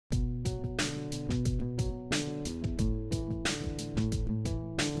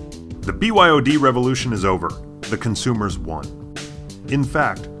The BYOD revolution is over. The consumers won. In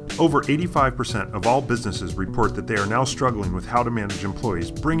fact, over 85% of all businesses report that they are now struggling with how to manage employees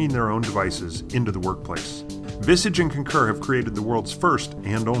bringing their own devices into the workplace. Visage and Concur have created the world's first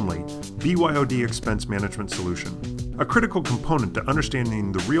and only BYOD expense management solution, a critical component to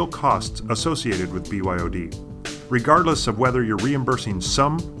understanding the real costs associated with BYOD. Regardless of whether you're reimbursing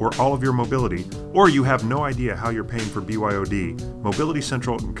some or all of your mobility, or you have no idea how you're paying for BYOD, Mobility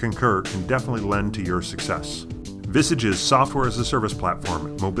Central and Concur can definitely lend to your success. Visage's software-as-a-service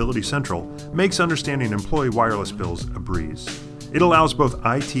platform, Mobility Central, makes understanding employee wireless bills a breeze. It allows both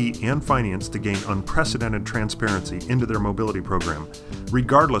IT and finance to gain unprecedented transparency into their mobility program,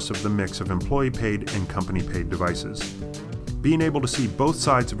 regardless of the mix of employee-paid and company-paid devices. Being able to see both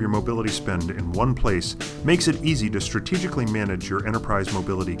sides of your mobility spend in one place makes it easy to strategically manage your enterprise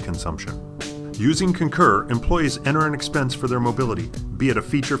mobility consumption. Using Concur, employees enter an expense for their mobility, be it a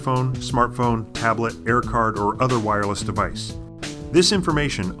feature phone, smartphone, tablet, AirCard, or other wireless device. This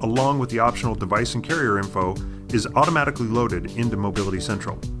information, along with the optional device and carrier info, is automatically loaded into Mobility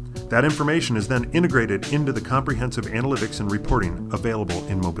Central. That information is then integrated into the comprehensive analytics and reporting available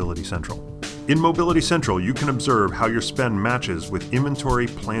in Mobility Central. In Mobility Central, you can observe how your spend matches with inventory,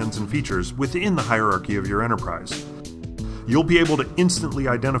 plans, and features within the hierarchy of your enterprise. You'll be able to instantly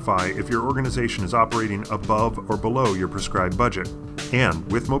identify if your organization is operating above or below your prescribed budget. And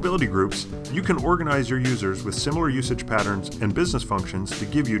with mobility groups, you can organize your users with similar usage patterns and business functions to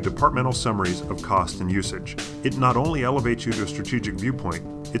give you departmental summaries of cost and usage. It not only elevates you to a strategic viewpoint,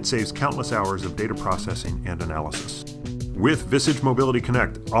 it saves countless hours of data processing and analysis. With Visage Mobility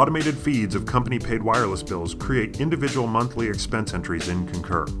Connect, automated feeds of company-paid wireless bills create individual monthly expense entries in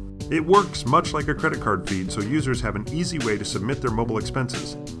Concur. It works much like a credit card feed, so users have an easy way to submit their mobile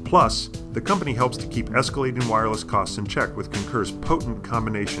expenses. Plus, the company helps to keep escalating wireless costs in check with Concur's potent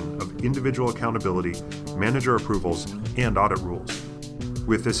combination of individual accountability, manager approvals, and audit rules.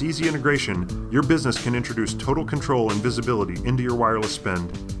 With this easy integration, your business can introduce total control and visibility into your wireless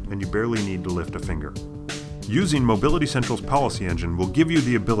spend, and you barely need to lift a finger. Using Mobility Central's policy engine will give you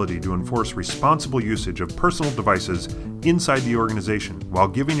the ability to enforce responsible usage of personal devices inside the organization while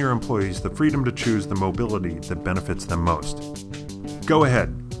giving your employees the freedom to choose the mobility that benefits them most. Go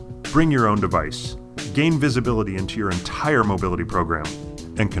ahead, bring your own device, gain visibility into your entire mobility program,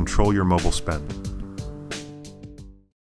 and control your mobile spend.